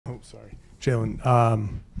sorry.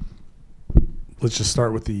 Jaylen, let's just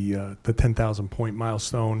start with the 10,000-point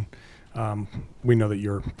milestone. We know that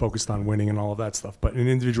you're focused on winning and all of that stuff, but an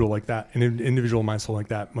individual milestone like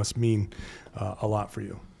that must mean a lot for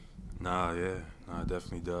you. It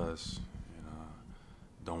definitely does. And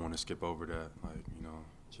don't want to skip over that.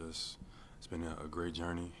 Just it's been a great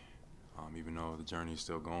journey. Even though the journey is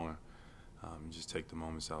still going, just take the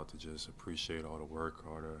moments out to just appreciate all the work,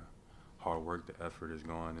 all the hard work, the effort has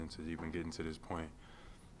gone into even getting to this point.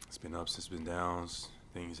 It's been ups, it's been downs.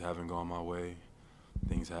 Things haven't gone my way.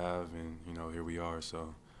 Things have, and here we are.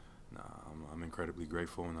 So, I'm incredibly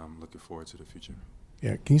grateful, and I'm looking forward to the future.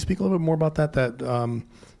 Yeah, can you speak a little bit more about that?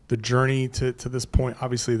 The journey to this point.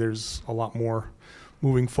 Obviously, there's a lot more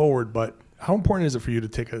moving forward, but how important is it for you to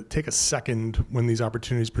take a second when these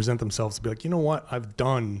opportunities present themselves to be like, you know what, I've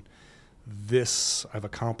done this, I've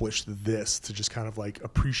accomplished this, to just kind of like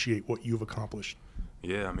appreciate what you've accomplished?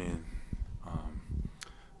 Yeah,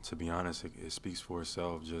 to be honest, it speaks for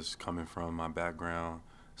itself. Just coming from my background,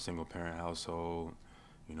 single-parent household,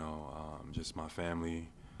 just my family,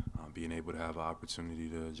 being able to have an opportunity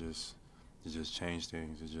to just change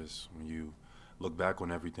things. It's just when you look back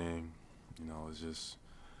on everything, it's just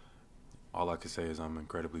all I can say is I'm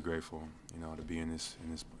incredibly grateful, to be in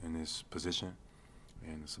this position.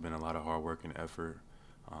 And it's been a lot of hard work and effort,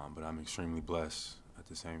 but I'm extremely blessed at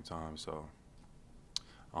the same time. So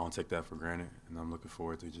I don't take that for granted, and I'm looking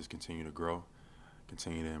forward to just continue to grow,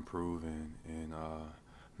 continue to improve, and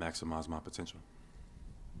maximize my potential.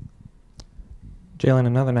 Jaylen,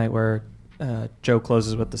 another night where Joe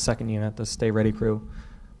closes with the second unit, the Stay Ready crew.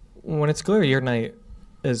 When it's clear your night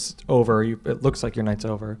is over, it looks like your night's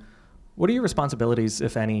over, what are your responsibilities,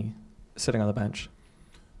 if any, sitting on the bench?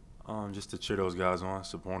 Just to cheer those guys on,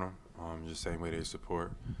 support them, just same way they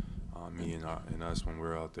support me and us when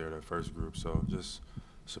we're out there, the first group. So just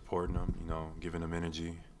supporting them, giving them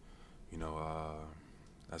energy.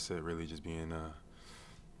 That's it, really, just being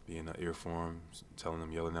an ear for them, telling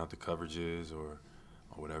them, yelling out the coverages or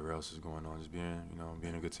whatever else is going on, just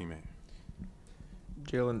being a good teammate.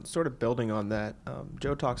 Jaylen, sort of building on that,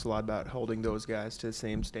 Joe talks a lot about holding those guys to the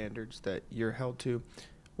same standards that you're held to.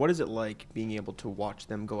 What is it like being able to watch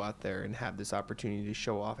them go out there and have this opportunity to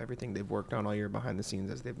show off everything they've worked on all year behind the scenes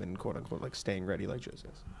as they've been, quote unquote, like staying ready, like Joe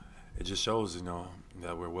says? It just shows,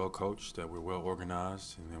 that we're well coached, that we're well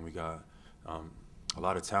organized, and then we got a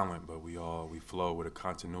lot of talent, but we flow with a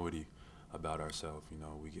continuity about ourselves.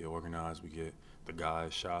 We get organized, we get the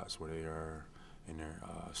guys shots where they are in their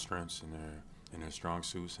strengths and in their strong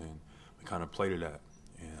suits, and we kind of play to that.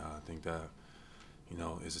 And I think that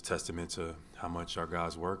is a testament to how much our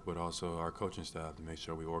guys work, but also our coaching staff, to make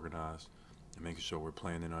sure we organize and making sure we're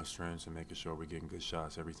playing in our strengths and making sure we're getting good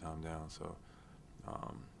shots every time down. So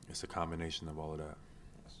it's a combination of all of that.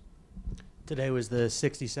 Today was the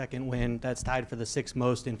 62nd win. That's tied for the sixth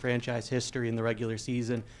most in franchise history in the regular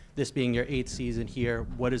season. This being your 8th season here,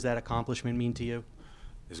 what does that accomplishment mean to you?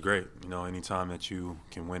 It's great. Anytime that you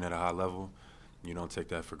can win at a high level, you don't take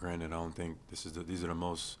that for granted. I don't think these are the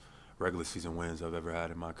most regular season wins I've ever had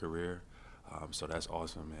in my career. So that's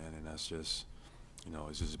awesome, man. And that's just,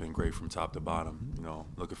 it's just been great from top to bottom.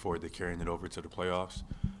 Looking forward to carrying it over to the playoffs,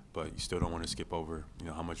 but you still don't want to skip over,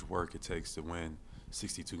 how much work it takes to win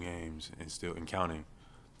 62 games and counting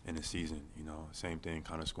in a season. Same thing,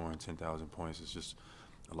 kind of scoring 10,000 points. It's just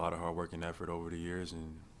a lot of hard work and effort over the years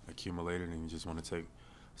and accumulated, and you just want to take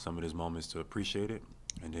some of these moments to appreciate it,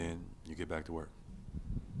 and then you get back to work.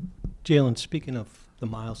 Jaylen, speaking of the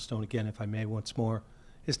milestone again, if I may, once more,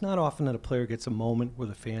 it's not often that a player gets a moment where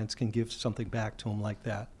the fans can give something back to him like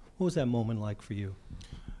that. What was that moment like for you?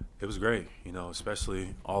 It was great,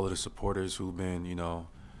 especially all of the supporters who've been,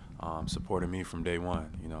 supporting me from day one.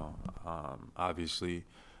 Obviously,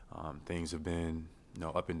 things have been,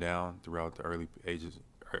 up and down throughout the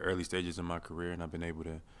early stages of my career, and I've been able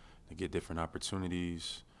to get different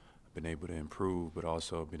opportunities. I've been able to improve, but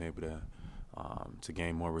also been able to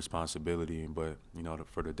gain more responsibility. But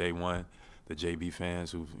for the day one, the JB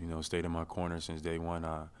fans who've stayed in my corner since day one,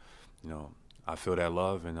 I feel that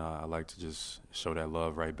love, and I like to just show that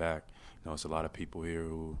love right back. It's a lot of people here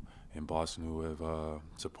in Boston who have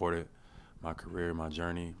supported my career, my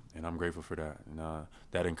journey, and I'm grateful for that. And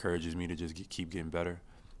that encourages me to just keep getting better.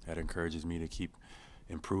 That encourages me to keep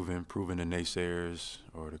proving the naysayers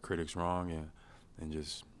or the critics wrong, and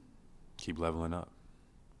just keep leveling up.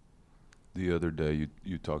 The other day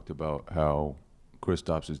you talked about how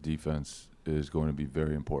Kristaps' defense is going to be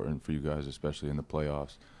very important for you guys, especially in the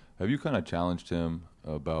playoffs. Have you kind of challenged him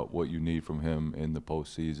about what you need from him in the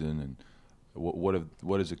postseason, and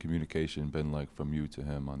what has the communication been like from you to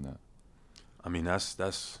him on that? I mean, that's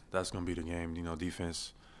going to be the game. You know,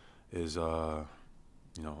 defense is,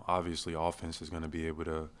 you know, obviously offense is going to be able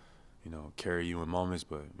to, you know, carry you in moments,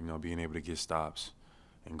 but, you know, being able to get stops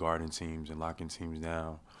and guarding teams and locking teams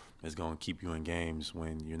down is going to keep you in games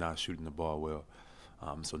when you're not shooting the ball well.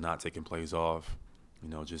 So not taking plays off, you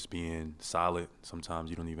know, just being solid. Sometimes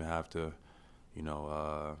you don't even have to, you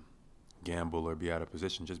know, gamble or be out of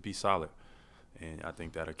position. Just be solid. And I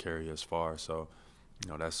think that'll carry us far. So,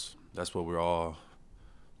 you know, that's what we're all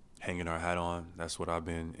hanging our hat on. That's what I've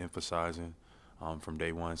been emphasizing from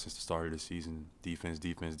day one since the start of the season. Defense,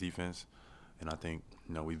 defense, defense. And I think,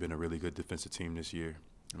 you know, we've been a really good defensive team this year.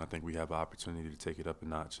 And I think we have an opportunity to take it up a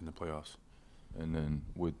notch in the playoffs. And then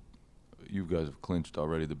with you guys have clinched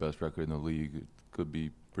already the best record in the league, it could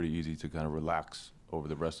be pretty easy to kind of relax over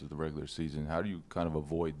the rest of the regular season. How do you kind of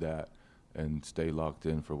avoid that and stay locked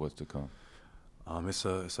in for what's to come? It's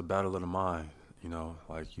a battle of the mind. You know,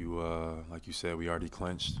 like you said, we already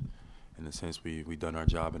clinched. In the sense, we done our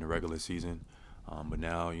job in the regular season. But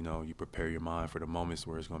now, you know, you prepare your mind for the moments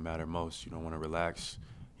where it's going to matter most. You don't want to relax.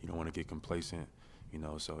 You don't want to get complacent. You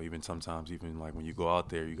know, so even sometimes, even like when you go out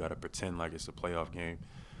there, you got to pretend like it's a playoff game,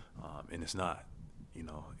 and it's not. You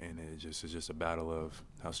know, and it's just a battle of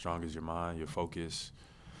how strong is your mind, your focus,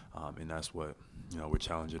 and that's what, you know, we're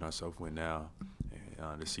challenging ourselves with now.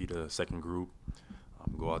 And to see the second group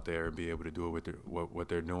go out there and be able to do it with what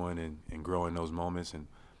they're doing and grow in those moments, and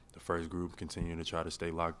the first group continuing to try to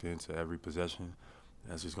stay locked into every possession,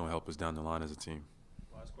 that's just going to help us down the line as a team.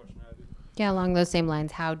 Last question, Abby. Yeah, along those same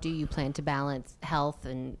lines, how do you plan to balance health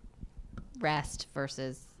and rest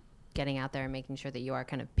versus getting out there and making sure that you are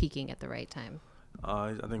kind of peaking at the right time?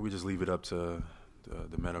 I think we just leave it up to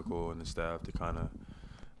the medical and the staff to kind of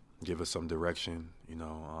give us some direction. You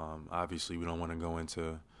know, obviously we don't want to go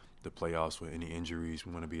into the playoffs with any injuries.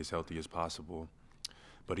 We want to be as healthy as possible.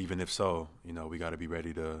 But even if so, you know, we got to be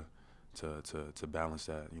ready to balance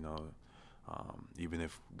that. You know, even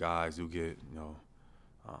if guys do get, you know,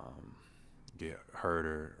 get hurt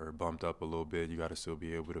or bumped up a little bit, you got to still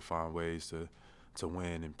be able to find ways to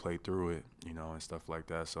win and play through it, you know, and stuff like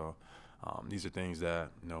that. So these are things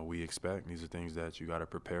that, you know, we expect. These are things that you got to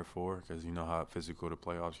prepare for, because you know how physical the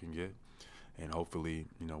playoffs can get. And hopefully,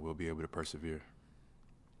 you know, we'll be able to persevere.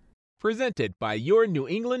 Presented by your New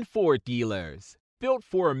England Ford dealers. Built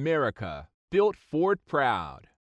for America. Built Ford proud.